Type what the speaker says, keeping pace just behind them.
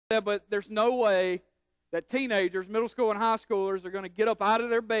But there's no way that teenagers, middle school and high schoolers, are going to get up out of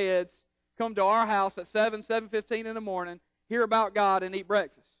their beds, come to our house at 7:15 in the morning, hear about God, and eat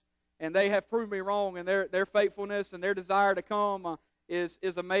breakfast. And they have proved me wrong, and their faithfulness and their desire to come is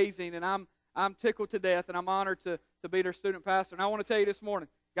amazing. And I'm tickled to death, and I'm honored to be their student pastor. And I want to tell you this morning,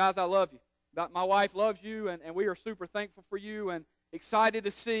 guys, I love you. My wife loves you, and we are super thankful for you and excited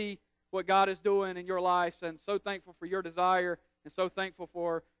to see what God is doing in your lives, and so thankful for your desire and so thankful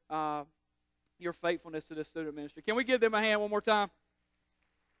for your faithfulness to this student ministry. Can we give them a hand one more time?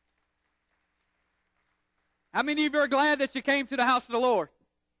 How many of you are glad that you came to the house of the Lord?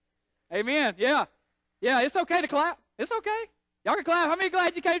 Amen. Yeah. Yeah, it's okay to clap. It's okay. Y'all can clap. How many are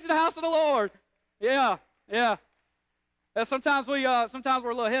glad you came to the house of the Lord? Yeah. Yeah. Sometimes we're a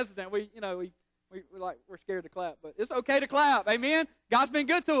little hesitant. We're scared to clap, but it's okay to clap. Amen. God's been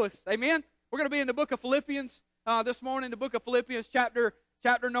good to us. Amen. We're going to be in the book of Philippians this morning. The book of Philippians, chapter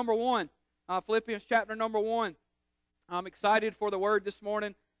number 1. Philippians chapter number 1. I'm excited for the word this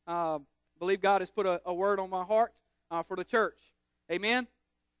morning. Believe God has put a word on my heart for the church. Amen.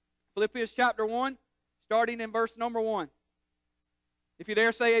 Philippians chapter 1, starting in verse number 1. If you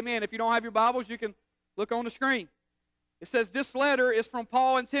dare say amen. If you don't have your Bibles, you can look on the screen. It says, "This letter is from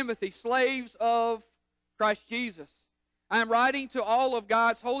Paul and Timothy, slaves of Christ Jesus. I am writing to all of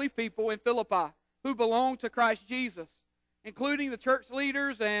God's holy people in Philippi who belong to Christ Jesus, including the church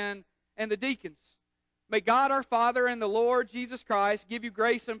leaders and the deacons. May God our Father and the Lord Jesus Christ give you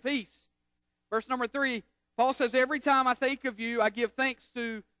grace and peace." Verse number 3, Paul says, "Every time I think of you, I give thanks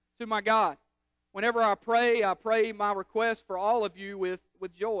to my God. Whenever I pray my request for all of you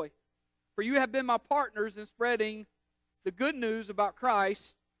with joy. For you have been my partners in spreading the good news about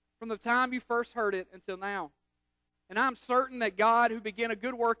Christ from the time you first heard it until now. And I'm certain that God, who began a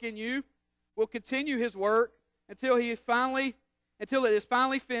good work in you, will continue his work until it is finally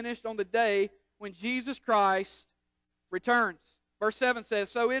finished on the day when Jesus Christ returns." Verse 7 says,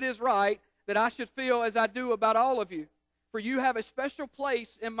 "So it is right that I should feel as I do about all of you, for you have a special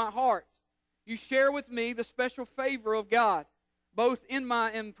place in my heart. You share with me the special favor of God, both in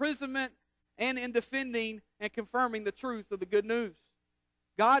my imprisonment and in defending and confirming the truth of the good news.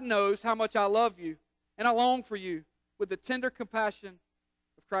 God knows how much I love you, and I long for you with the tender compassion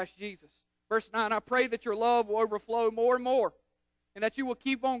of Christ Jesus." Verse 9, "I pray that your love will overflow more and more, and that you will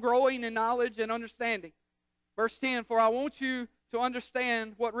keep on growing in knowledge and understanding." Verse 10, "For I want you to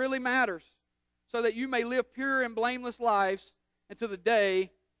understand what really matters, so that you may live pure and blameless lives until the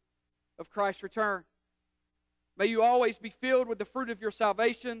day of Christ's return. May you always be filled with the fruit of your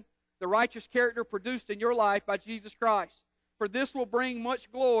salvation, the righteous character produced in your life by Jesus Christ. For this will bring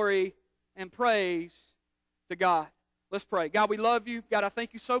much glory and praise to God." Let's pray. God, we love you. God, I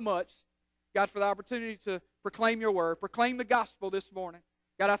thank you so much, God, for the opportunity to proclaim your word, proclaim the gospel this morning.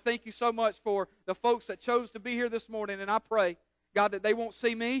 God, I thank you so much for the folks that chose to be here this morning, and I pray, God, that they won't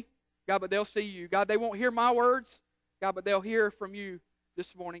see me, God, but they'll see you. God, they won't hear my words, God, but they'll hear from you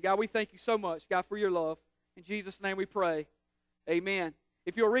this morning. God, we thank you so much, God, for your love. In Jesus' name we pray. Amen.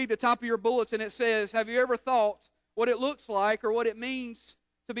 If you'll read the top of your bulletin, it says, "Have you ever thought what it looks like or what it means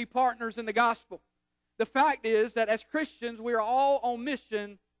to be partners in the gospel?" The fact is that as Christians, we are all on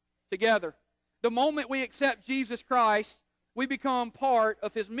mission together. The moment we accept Jesus Christ, we become part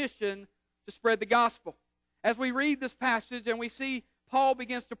of his mission to spread the gospel. As we read this passage and we see Paul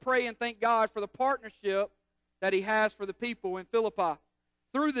begins to pray and thank God for the partnership that he has for the people in Philippi.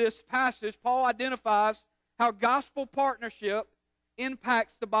 Through this passage, Paul identifies how gospel partnership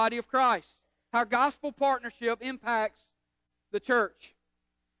impacts the body of Christ, how gospel partnership impacts the church.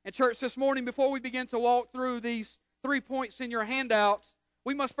 And church, this morning, before we begin to walk through these 3 points in your handouts,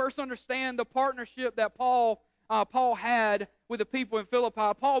 we must first understand the partnership that Paul had with the people in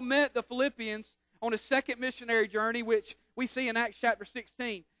Philippi. Paul met the Philippians on his second missionary journey, which we see in Acts chapter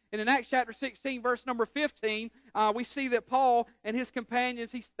 16. And in Acts chapter 16, verse number 15, we see that Paul and his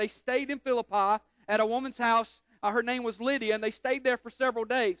companions, they stayed in Philippi at a woman's house. Her name was Lydia, and they stayed there for several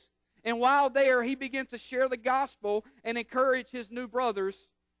days. And while there, he began to share the gospel and encourage his new brothers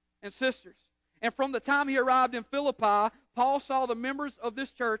and sisters. And from the time he arrived in Philippi, Paul saw the members of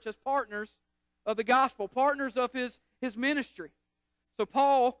this church as partners of the gospel, partners of his ministry. So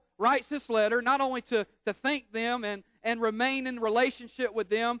Paul writes this letter not only to thank them and remain in relationship with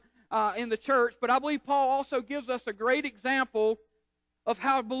them in the church, but I believe Paul also gives us a great example of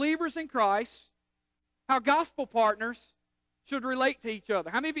how believers in Christ, how gospel partners should relate to each other.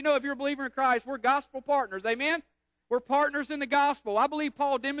 How many of you know if you're a believer in Christ, we're gospel partners, amen? We're partners in the gospel. I believe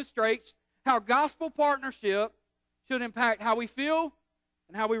Paul demonstrates how gospel partnership should impact how we feel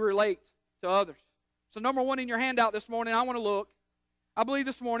and how we relate to others. So number one in your handout this morning, I want to look I believe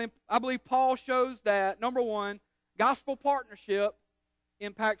this morning, Paul shows that, number one, gospel partnership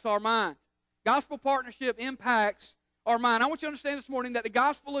impacts our mind. Gospel partnership impacts our mind. I want you to understand this morning that the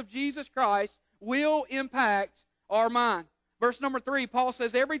gospel of Jesus Christ will impact our mind. Verse number 3, Paul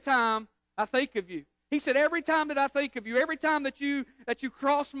says, every time I think of you. He said, every time that I think of you, every time that you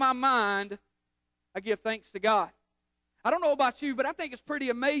cross my mind, I give thanks to God. I don't know about you, but I think it's pretty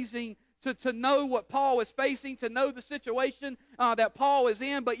amazing to know what Paul is facing, to know the situation that Paul is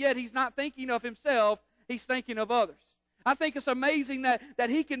in, but yet he's not thinking of himself, he's thinking of others. I think it's amazing that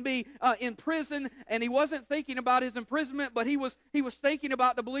he can be in prison, and he wasn't thinking about his imprisonment, but he was thinking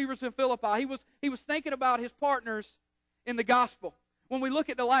about the believers in Philippi. He was thinking about his partners in the gospel. When we look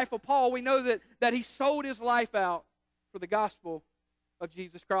at the life of Paul, we know that he sold his life out for the gospel of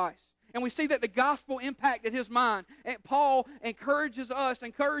Jesus Christ. And we see that the gospel impacted his mind. And Paul encourages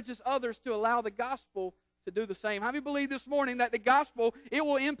others to allow the gospel to do the same. How many believe this morning that the gospel, it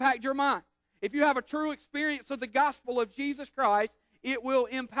will impact your mind? If you have a true experience of the gospel of Jesus Christ, it will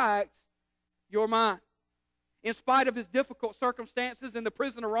impact your mind. In spite of his difficult circumstances in the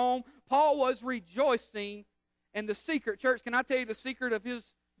prison of Rome, Paul was rejoicing. And the secret, church, can I tell you the secret of his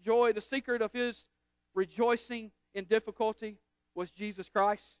joy, the secret of his rejoicing in difficulty was Jesus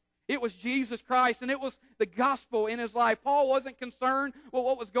Christ? It was Jesus Christ, and it was the gospel in his life. Paul wasn't concerned with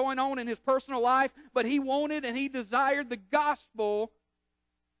what was going on in his personal life, but he wanted and he desired the gospel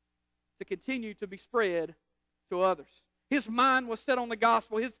to continue to be spread to others. His mind was set on the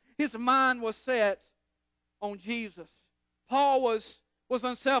gospel. His mind was set on Jesus. Paul was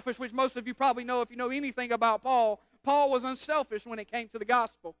unselfish, which most of you probably know if you know anything about Paul. Paul was unselfish when it came to the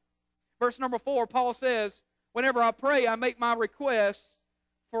gospel. Verse number 4, Paul says, whenever I pray, I make my requests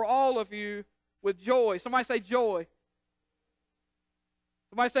for all of you with joy. Somebody say joy.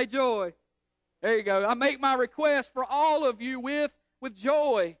 Somebody say joy. There you go. I make my request for all of you with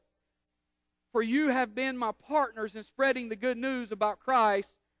joy. For you have been my partners in spreading the good news about Christ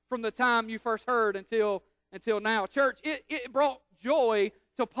from the time you first heard until now. Church, it brought joy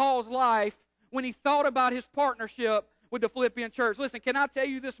to Paul's life when he thought about his partnership with the Philippian church. Listen, can I tell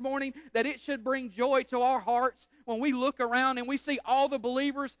you this morning that it should bring joy to our hearts when we look around and we see all the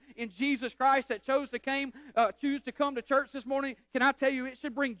believers in Jesus Christ that choose to come to church this morning? Can I tell you it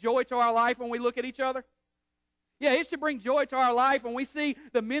should bring joy to our life when we look at each other? Yeah, it should bring joy to our life when we see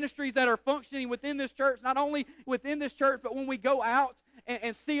the ministries that are functioning within this church, not only within this church, but when we go out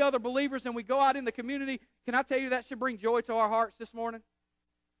and see other believers and we go out in the community. Can I tell you that should bring joy to our hearts this morning?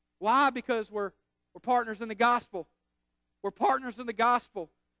 Why? Because we're partners in the gospel. We're partners in the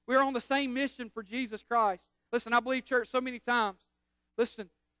gospel. We're on the same mission for Jesus Christ. Listen, I believe, church, so many times, listen,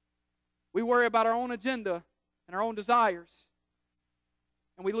 we worry about our own agenda and our own desires,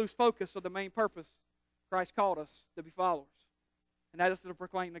 and we lose focus of the main purpose Christ called us to be followers, and that is to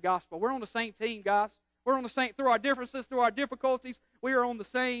proclaim the gospel. We're on the same team, guys. We're on the same, through our differences, through our difficulties, we are on the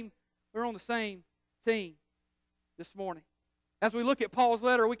same team this morning. As we look at Paul's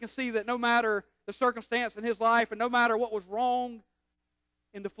letter, we can see that no matter the circumstance in his life and no matter what was wrong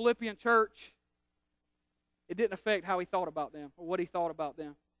in the Philippian church, it didn't affect how he thought about them or what he thought about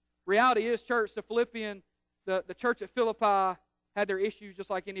them. Reality is, church, the church at Philippi had their issues just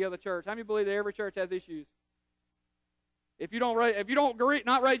like any other church. How many believe that every church has issues? If you don't agree,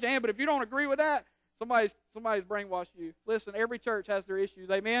 not raise your hand, but if you don't agree with that, somebody's brainwashed you. Listen, every church has their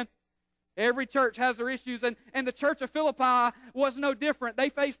issues. Amen? Every church has their issues, and the church of Philippi was no different. They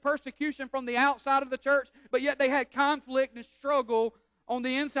faced persecution from the outside of the church, but yet they had conflict and struggle on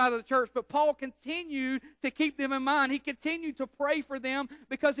the inside of the church. But Paul continued to keep them in mind. He continued to pray for them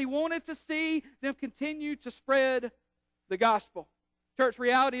because he wanted to see them continue to spread the gospel. Church,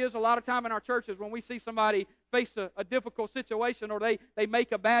 reality is a lot of time in our churches when we see somebody face a difficult situation or they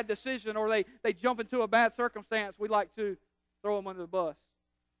make a bad decision or they jump into a bad circumstance, we like to throw them under the bus.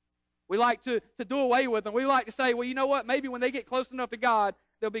 We like to do away with them. We like to say, well, you know what? Maybe when they get close enough to God,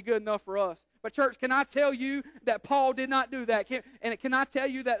 they'll be good enough for us. But church, can I tell you that Paul did not do that? And can I tell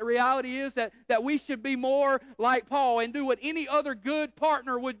you that the reality is that we should be more like Paul and do what any other good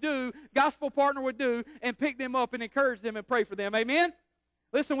partner would do, gospel partner would do, and pick them up and encourage them and pray for them. Amen?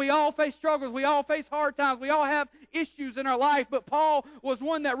 Listen, we all face struggles. We all face hard times. We all have issues in our life. But Paul was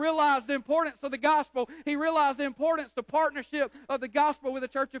one that realized the importance of the gospel. He realized the importance, the partnership of the gospel with the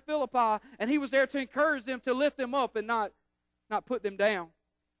church of Philippi. And he was there to encourage them, to lift them up and not put them down.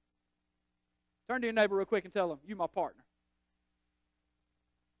 Turn to your neighbor real quick and tell them, you my partner.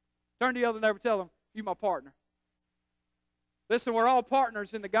 Turn to the other neighbor and tell them, you my partner. Listen, we're all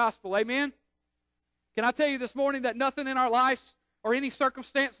partners in the gospel. Amen? Can I tell you this morning that nothing in our lives or any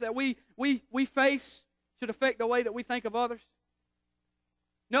circumstance that we face should affect the way that we think of others?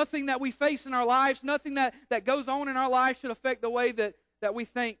 Nothing that we face in our lives, nothing that goes on in our lives should affect the way that we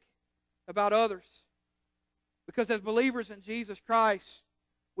think about others. Because as believers in Jesus Christ,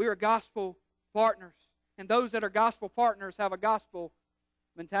 we are gospel partners. And those that are gospel partners have a gospel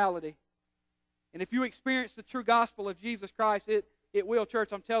mentality. And if you experience the true gospel of Jesus Christ, it will,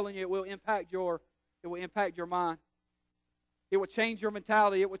 church, I'm telling you, it will impact your mind. It will change your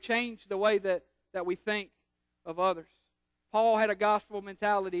mentality. It will change the way that we think of others. Paul had a gospel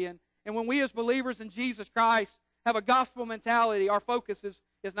mentality, and when we as believers in Jesus Christ have a gospel mentality, our focus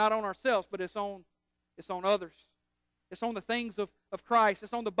is not on ourselves, but it's on others. It's on the things of Christ.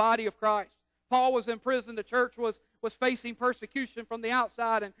 It's on the body of Christ. Paul was in prison. The church was facing persecution from the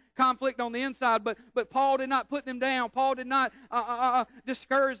outside and conflict on the inside, but Paul did not put them down. Paul did not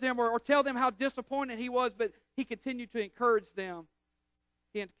discourage them or tell them how disappointed he was, but he continued to encourage them.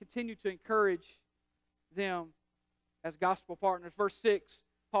 He continued to encourage them as gospel partners. Verse 6,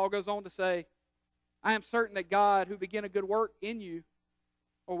 Paul goes on to say, I am certain that God, who began a good work in you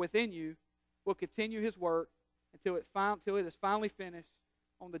or within you, will continue his work until it is finally finished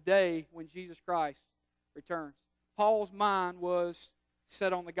on the day when Jesus Christ returns. Paul's mind was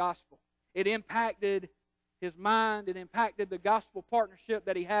set on the gospel. It impacted his mind. It impacted the gospel partnership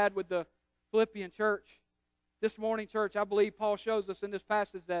that he had with the Philippian church. This morning, church, I believe Paul shows us in this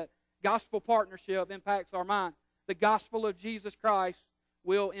passage that gospel partnership impacts our mind. The gospel of Jesus Christ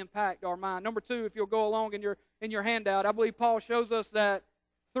will impact our mind. Number 2, if you'll go along in your handout, I believe Paul shows us that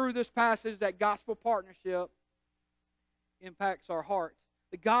through this passage that gospel partnership impacts our heart.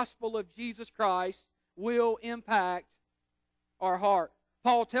 The gospel of Jesus Christ will impact our heart.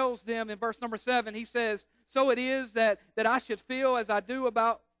 Paul tells them in verse number 7, he says, so it is that I should feel as I do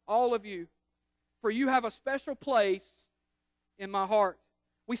about all of you, for you have a special place in my heart.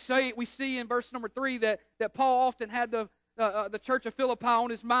 We see in verse number 3 that Paul often had the church of Philippi on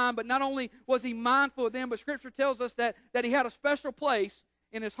his mind, but not only was he mindful of them, but Scripture tells us that he had a special place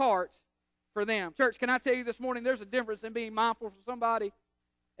in his heart for them. Church, can I tell you this morning, there's a difference in being mindful for somebody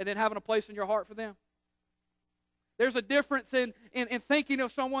and then having a place in your heart for them. There's a difference in thinking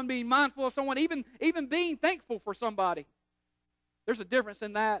of someone, being mindful of someone, even being thankful for somebody. There's a difference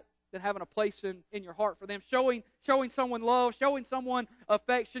in that than having a place in your heart for them. Showing someone love, showing someone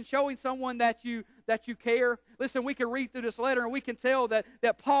affection, showing someone that you care. Listen, we can read through this letter and we can tell that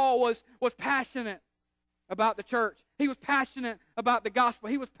Paul was passionate about the church. He was passionate about the gospel.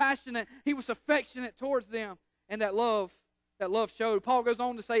 He was passionate. He was affectionate towards them. And that love showed. Paul goes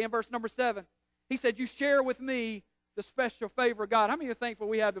on to say in verse number 7, he said, you share with me the special favor of God. How many are thankful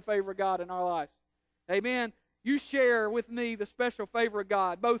we have the favor of God in our lives? Amen. You share with me the special favor of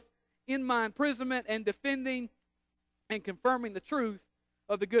God, both in my imprisonment and defending and confirming the truth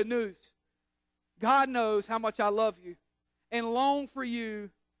of the good news. God knows how much I love you and long for you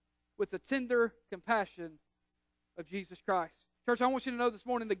with the tender compassion of Jesus Christ. Church, I want you to know this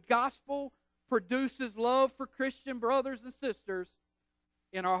morning the gospel produces love for Christian brothers and sisters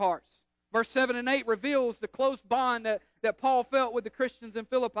in our hearts. Verse 7 and 8 reveals the close bond that Paul felt with the Christians in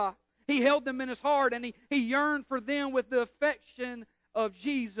Philippi. He held them in his heart and he yearned for them with the affection of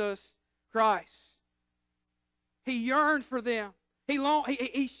Jesus Christ. He yearned for them.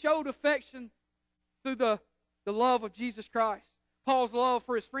 He showed affection through the love of Jesus Christ. Paul's love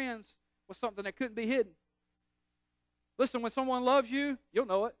for his friends was something that couldn't be hidden. Listen, when someone loves you, you'll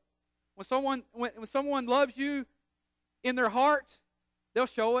know it. When someone loves you in their heart, they'll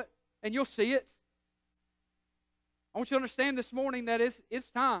show it and you'll see it. I want you to understand this morning that it's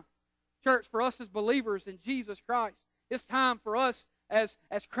time, church, for us as believers in Jesus Christ. It's time for us as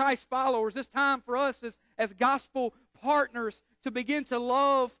Christ followers. It's time for us as gospel partners to begin to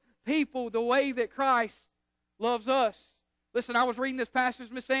love people the way that Christ loves us. Listen, I was reading this passage,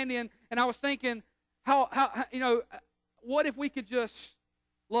 Miss Sandy, and I was thinking, what if we could just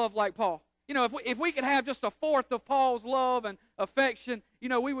love like Paul? If we could have just a fourth of Paul's love and affection,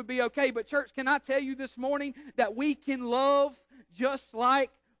 we would be okay. But church, can I tell you this morning that we can love just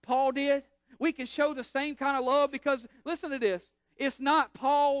like Paul did? We can show the same kind of love because, listen to this, it's not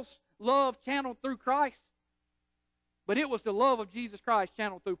Paul's love channeled through Christ, but it was the love of Jesus Christ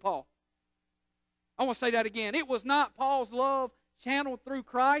channeled through Paul. I want to say that again. It was not Paul's love channeled through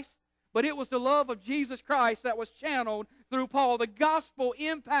Christ, but it was the love of Jesus Christ that was channeled through Paul. The gospel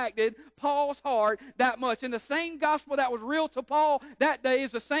impacted Paul's heart that much. And the same gospel that was real to Paul that day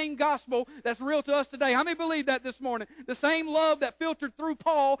is the same gospel that's real to us today. How many believe that this morning? The same love that filtered through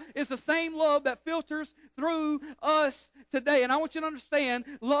Paul is the same love that filters through us today. And I want you to understand,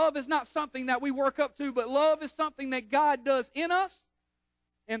 love is not something that we work up to, but love is something that God does in us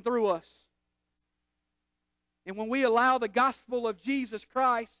and through us. And when we allow the gospel of Jesus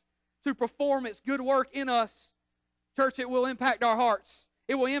Christ to perform its good work in us, church, it will impact our hearts.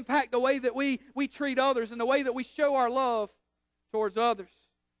 It will impact the way that we treat others and the way that we show our love towards others.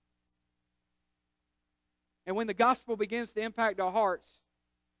 And when the gospel begins to impact our hearts,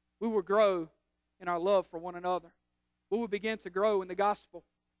 we will grow in our love for one another. We will begin to grow in the gospel.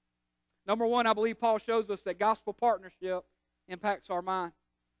 Number one, I believe Paul shows us that gospel partnership impacts our mind.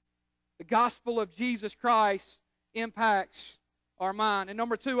 The gospel of Jesus Christ impacts our mind. And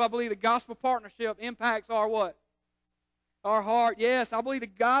number two, I believe the gospel partnership impacts our what? Our heart. Yes, I believe the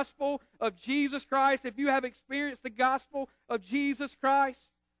gospel of Jesus Christ, if you have experienced the gospel of Jesus Christ,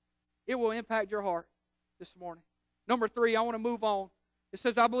 it will impact your heart this morning. Number three, I want to move on. It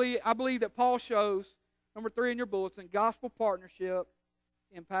says, I believe that Paul shows, number three in your bulletin, gospel partnership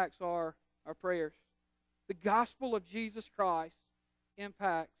impacts our prayers. The gospel of Jesus Christ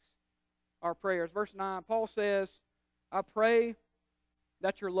impacts our prayers. Verse 9, Paul says, I pray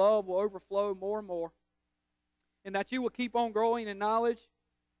that your love will overflow more and more, and that you will keep on growing in knowledge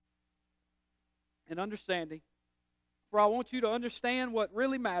and understanding. For I want you to understand what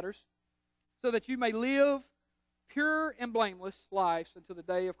really matters, so that you may live pure and blameless lives until the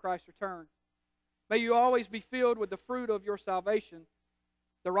day of Christ's return. May you always be filled with the fruit of your salvation,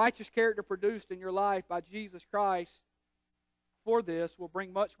 the righteous character produced in your life by Jesus Christ. For this will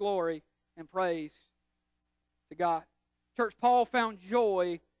bring much glory and praise to God. Church, Paul found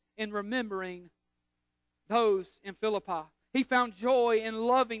joy in remembering those in Philippi. He found joy in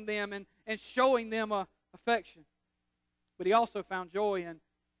loving them and showing them affection. But he also found joy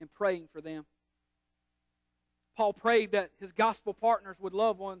in praying for them. Paul prayed that his gospel partners would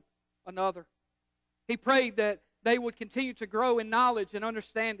love one another. He prayed that they would continue to grow in knowledge and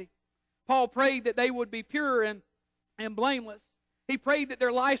understanding. Paul prayed that they would be pure and blameless. He prayed that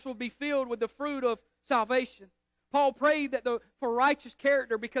their lives would be filled with the fruit of salvation. Paul prayed that for righteous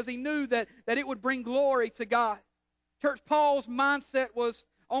character because he knew that it would bring glory to God. Church, Paul's mindset was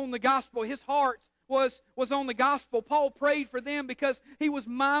on the gospel. His heart was on the gospel. Paul prayed for them because he was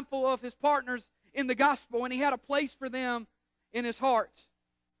mindful of his partners in the gospel, and he had a place for them in his heart.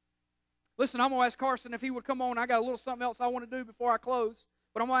 Listen, I'm going to ask Carson if he would come on. I got a little something else I want to do before I close,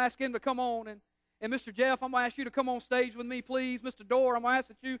 but I'm going to ask him to come on. And Mr. Jeff, I'm going to ask you to come on stage with me, please. Mr. Dorr, I'm going to ask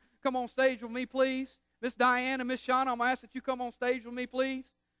that you come on stage with me, please. Miss Diane and Miss Shauna, I'm going to ask that you come on stage with me,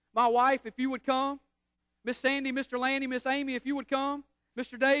 please. My wife, if you would come. Miss Sandy, Mr. Landy, Miss Amy, if you would come.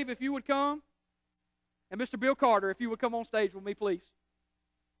 Mr. Dave, if you would come. And Mr. Bill Carter, if you would come on stage with me, please.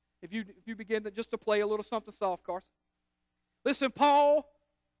 If you begin to play a little something soft, Carson. Listen, Paul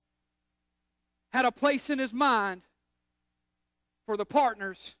had a place in his mind for the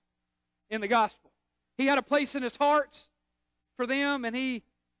partners in the gospel. He had a place in his heart for them, and he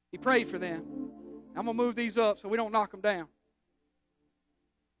prayed for them. I'm going to move these up so we don't knock them down.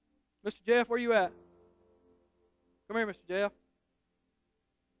 Mr. Jeff, where you at? Come here, Mr. Jeff.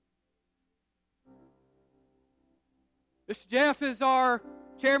 Mr. Jeff is our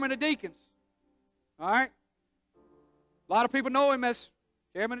chairman of deacons. All right? A lot of people know him as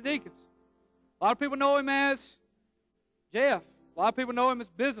chairman of deacons. A lot of people know him as Jeff. A lot of people know him as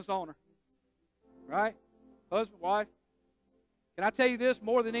business owner. Right? Husband, wife. Can I tell you this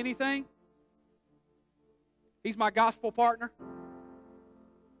more than anything? He's my gospel partner.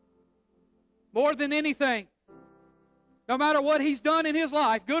 More than anything. No matter what he's done in his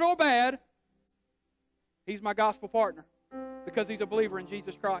life, good or bad, he's my gospel partner because he's a believer in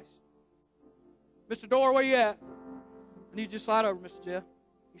Jesus Christ. Mr. Dorr, where you at? I need you to slide over, Mr. Jeff.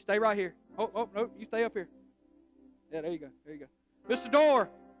 You stay right here. Oh, no, you stay up here. Yeah, there you go. There you go. Mr. Dorr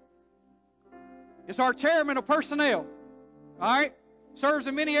is our chairman of personnel. All right? Serves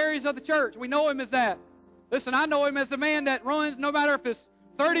in many areas of the church. We know him as that. Listen, I know him as the man that runs no matter if it's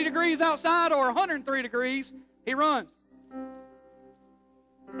 30 degrees outside or 103 degrees, he runs.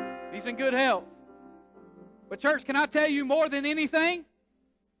 He's in good health. But church, can I tell you more than anything?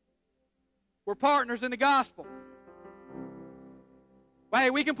 We're partners in the gospel. Hey,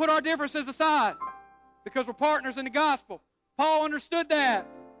 we can put our differences aside because we're partners in the gospel. Paul understood that.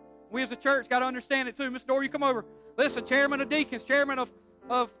 We as a church got to understand it too. Mr. Dorr, you come over. Listen, chairman of deacons, chairman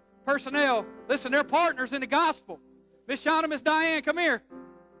of personnel. Listen, they're partners in the gospel. Miss Shauna, Miss Diane, come here.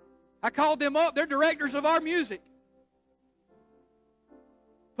 I called them up. They're directors of our music.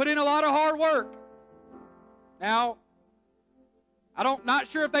 Put in a lot of hard work. Now, not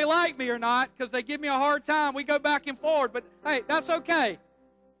sure if they like me or not because they give me a hard time. We go back and forth, but hey, that's okay.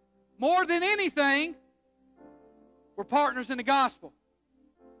 More than anything, we're partners in the gospel.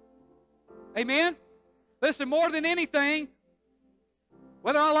 Amen? Listen, more than anything,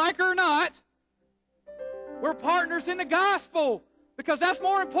 whether I like her or not, We're partners in the gospel because that's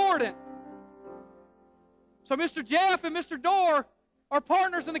more important. So Mr. Jeff and Mr. Dorr are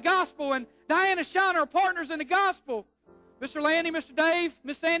partners in the gospel, and Diane and Shauna are partners in the gospel. Mr. Landy, Mr. Dave,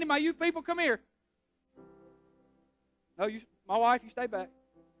 Miss Sandy, my youth people, come here. No, my wife, you stay back.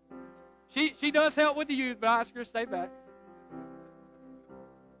 She does help with the youth, but I ask her to stay back.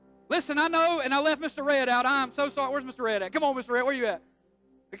 Listen, I know, and I left Mr. Red out. I'm so sorry. Where's Mr. Red at? Come on, Mr. Red, where you at?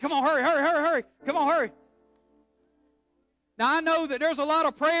 Come on, hurry. Come on, hurry. Now, I know that there's a lot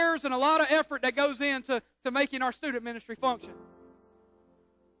of prayers and a lot of effort that goes into making our student ministry function.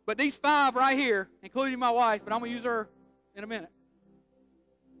 But these 5 right here, including my wife, but I'm going to use her in a minute,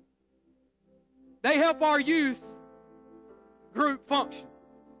 they help our youth group function.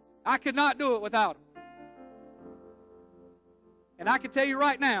 I could not do it without them. And I can tell you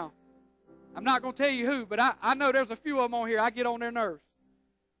right now, I'm not going to tell you who, but I know there's a few of them on here. I get on their nerves.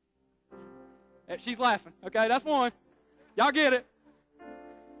 She's laughing. Okay, that's one. Y'all get it.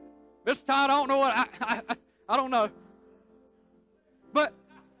 Mr. Todd, I don't know what, I don't know.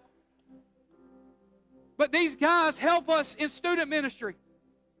 But these guys help us in student ministry.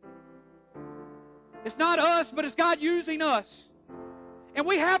 It's not us, but it's God using us. And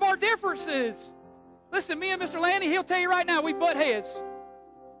we have our differences. Listen, me and Mr. Landy, he'll tell you right now, we butt heads.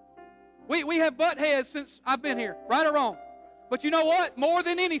 We have butt heads since I've been here, right or wrong. But you know what? More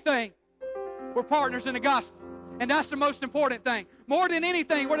than anything, we're partners in the gospel. And that's the most important thing. More than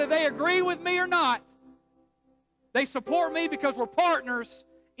anything, whether they agree with me or not, they support me because we're partners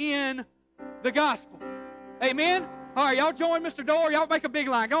in the gospel. Amen? All right, y'all join Mr. Dorr. Y'all make a big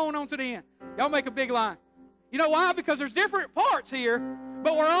line. Go on to the end. Y'all make a big line. You know why? Because there's different parts here,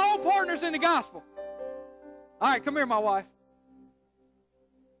 but we're all partners in the gospel. All right, come here, my wife.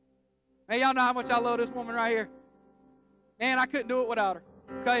 Hey, y'all know how much I love this woman right here. Man, I couldn't do it without her.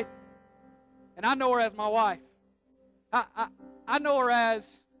 Okay? And I know her as my wife. I know her as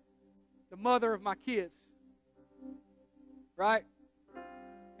the mother of my kids. Right?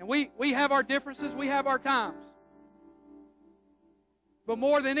 And we have our differences. We have our times. But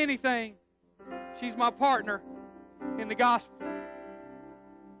more than anything, she's my partner in the gospel.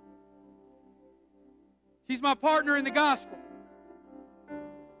 She's my partner in the gospel.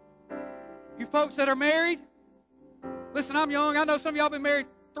 You folks that are married, listen, I'm young. I know some of y'all been married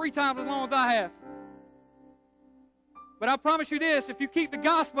 3 times as long as I have. But I promise you this, if you keep the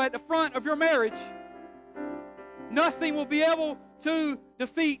gospel at the front of your marriage, nothing will be able to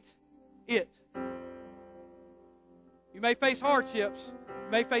defeat it. You may face hardships,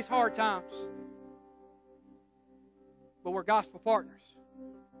 you may face hard times, but we're gospel partners.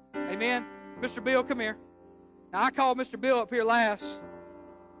 Amen? Mr. Bill, come here. Now, I called Mr. Bill up here last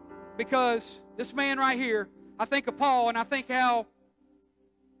because this man right here, I think of Paul, and I think how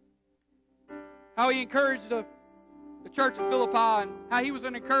he encouraged the church of Philippi, and how he was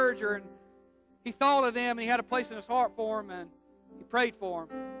an encourager, and he thought of them, and he had a place in his heart for them, and he prayed for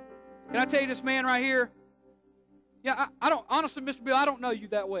them. Can I tell you, this man right here? Yeah, I don't, honestly, Mr. Bill, I don't know you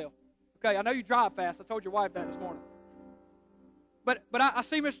that well. Okay, I know you drive fast. I told your wife that this morning. But I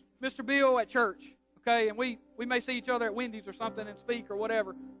see Mr. Bill at church, okay, and we may see each other at Wendy's or something and speak or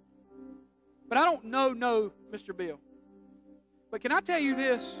whatever. But I don't know Mr. Bill. But can I tell you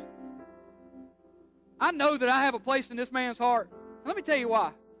this? I know that I have a place in this man's heart. And let me tell you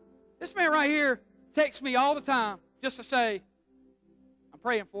why. This man right here texts me all the time just to say, I'm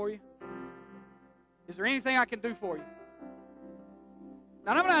praying for you. Is there anything I can do for you?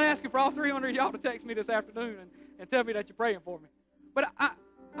 Now, I'm not asking for all 300 of y'all to text me this afternoon and tell me that you're praying for me. But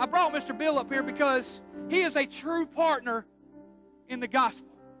I brought Mr. Bill up here because he is a true partner in the gospel.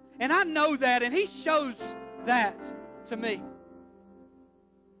 And I know that, and he shows that to me.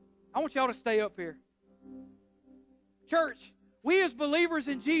 I want y'all to stay up here. Church, we as believers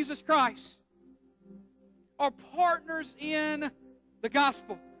in Jesus Christ are partners in the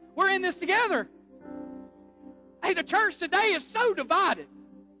gospel. We're in this together. Hey, the church today is so divided.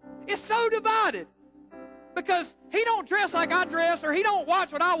 It's so divided. Because he don't dress like I dress, or he don't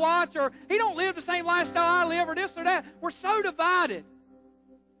watch what I watch, or he don't live the same lifestyle I live, or this or that. We're so divided.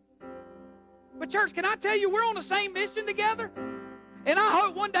 But church, can I tell you, we're on the same mission together? And I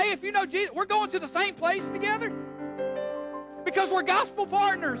hope one day, if you know Jesus, we're going to the same place together. Because we're gospel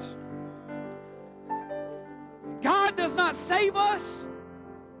partners. God does not save us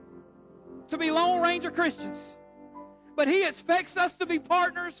to be Lone Ranger Christians. But He expects us to be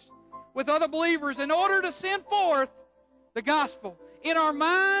partners with other believers in order to send forth the gospel. In our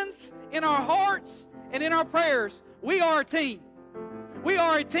minds, in our hearts, and in our prayers, we are a team. We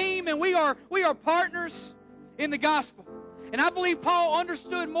are a team, and we are partners in the gospel. And I believe Paul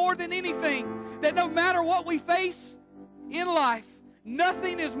understood more than anything that no matter what we face in life,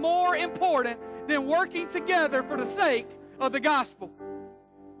 nothing is more important than working together for the sake of the gospel.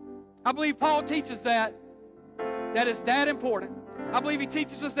 I believe Paul teaches that it's that important. I believe he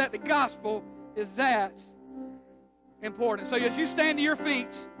teaches us that the gospel is that important. So as you stand to your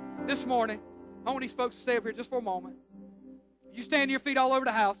feet this morning, I want these folks to stay up here just for a moment. You stand to your feet all over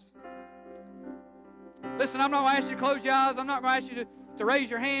the house. Listen, I'm not going to ask you to close your eyes. I'm not going to ask you to raise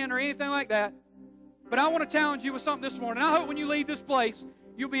your hand or anything like that. But I want to challenge you with something this morning. I hope when you leave this place,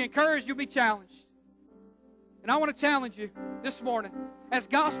 you'll be encouraged, you'll be challenged. And I want to challenge you this morning as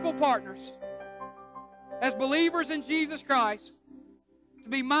gospel partners, as believers in Jesus Christ, to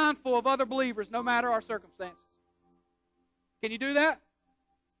be mindful of other believers no matter our circumstances. Can you do that?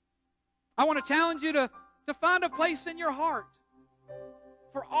 I want to challenge you to find a place in your heart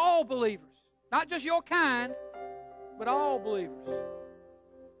for all believers. Not just your kind, but all believers.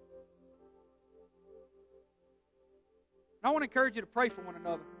 And I want to encourage you to pray for one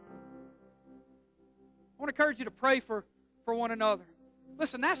another. I want to encourage you to pray for one another.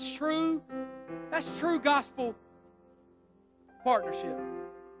 Listen, that's true. That's true gospel partnership.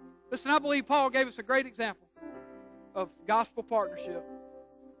 Listen, I believe Paul gave us a great example of gospel partnership,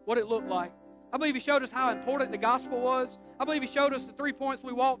 what it looked like. I believe he showed us how important the gospel was. I believe he showed us the 3 points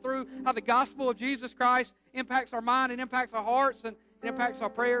we walked through, how the gospel of Jesus Christ impacts our mind and impacts our hearts and it impacts our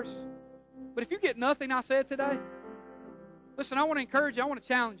prayers. But if you get nothing I said today, listen, I want to encourage you, I want to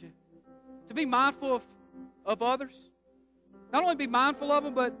challenge you to be mindful of others. Not only be mindful of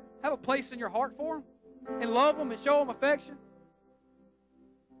them, but have a place in your heart for them and love them and show them affection.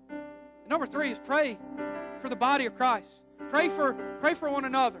 And number 3 is pray for the body of Christ. Pray for one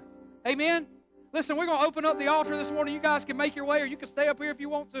another. Amen? Listen, we're going to open up the altar this morning. You guys can make your way, or you can stay up here if you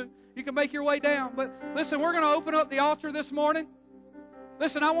want to. You can make your way down. But listen, we're going to open up the altar this morning.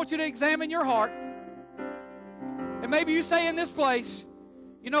 Listen, I want you to examine your heart. And maybe you say in this place,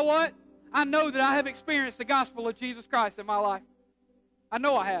 you know what? I know that I have experienced the gospel of Jesus Christ in my life. I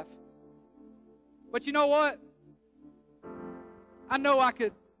know I have. But you know what? I know I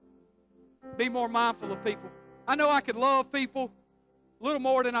could be more mindful of people. I know I could love people a little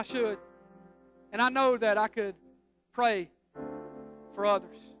more than I should. And I know that I could pray for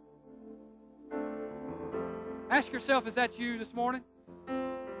others. Ask yourself, is that you this morning?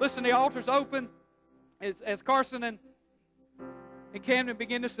 Listen, the altar's open as Carson and Camden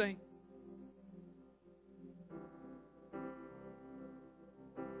begin to sing.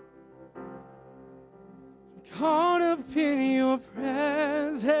 I'm caught up in your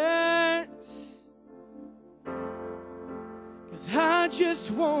presence, 'cause I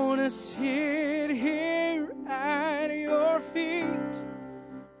just want to sit here at your feet.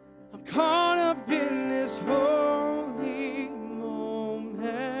 I'm caught up in this holy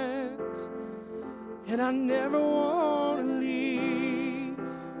moment, and I never want to leave.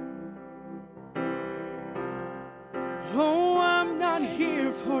 Oh, I'm not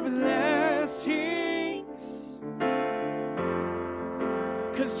here for blessings,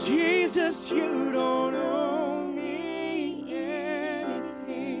 'cause Jesus, you don't owe me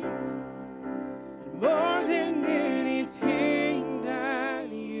anything. And more than anything that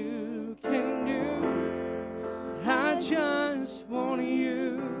you can do, I just want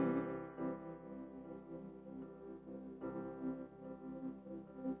you.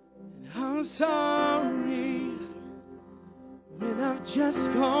 And I'm sorry when I've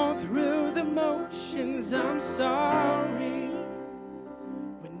just gone through the motions. I'm sorry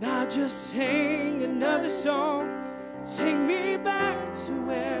when I just sang another song. Take me back to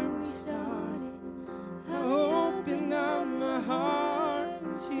where we started. I open up my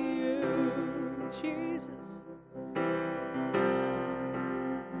heart to you, Jesus.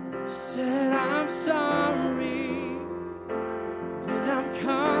 Said I'm sorry when I've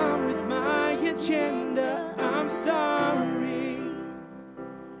come with my agenda. I'm sorry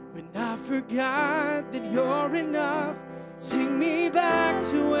when I forgot that you're enough. Take me back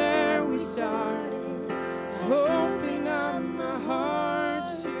to where we started. Open up my heart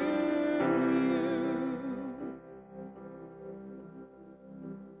to you.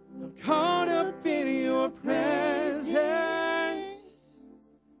 I'm caught up in your presence,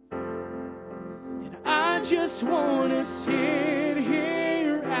 and I just want to sit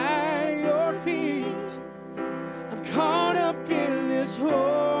here at your feet. I'm caught up in this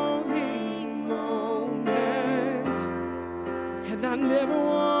holy moment, and I never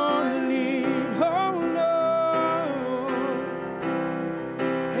want to leave. Oh no.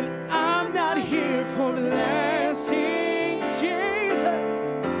 And I'm not here for blessings, Jesus,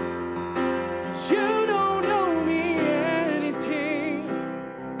 'cause you don't owe me anything.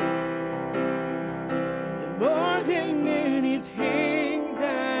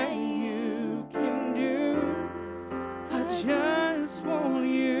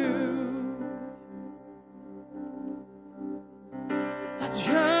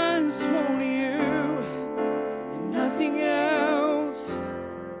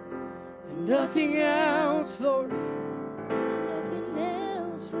 Nothing else, Lord, Nothing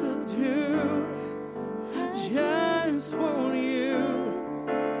else will will do. I just want you.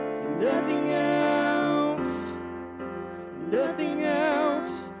 And nothing else, nothing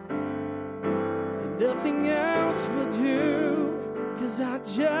else, and nothing else will do. 'Cause I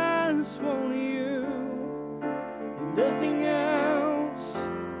just want you. And nothing else,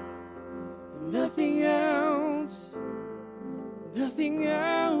 nothing else, nothing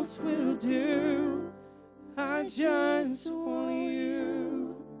else will do. I just want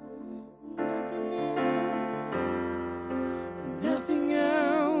you. nothing else. Nothing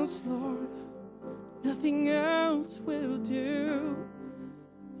else, Lord, nothing else will do.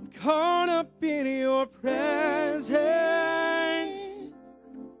 I'm caught up in your presence,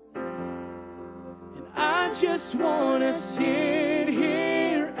 and I just want to sit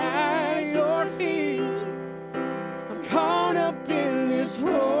here at your feet. I'm caught up in this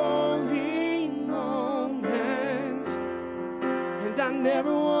holy moment, and I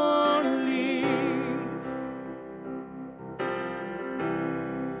never want to leave.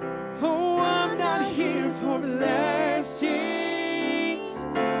 Oh, I'm not here for blessings,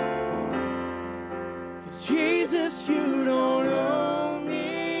 'cause Jesus, you don't owe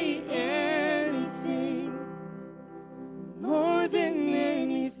me anything more than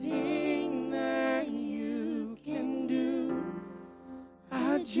anything that you can do.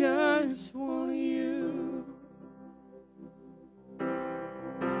 I just want you.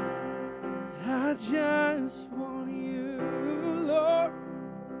 I just want you, Lord.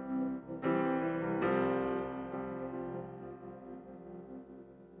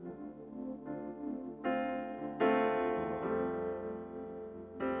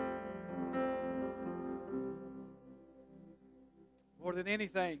 More than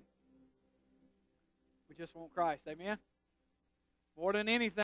anything, we just want Christ. Amen? More than anything.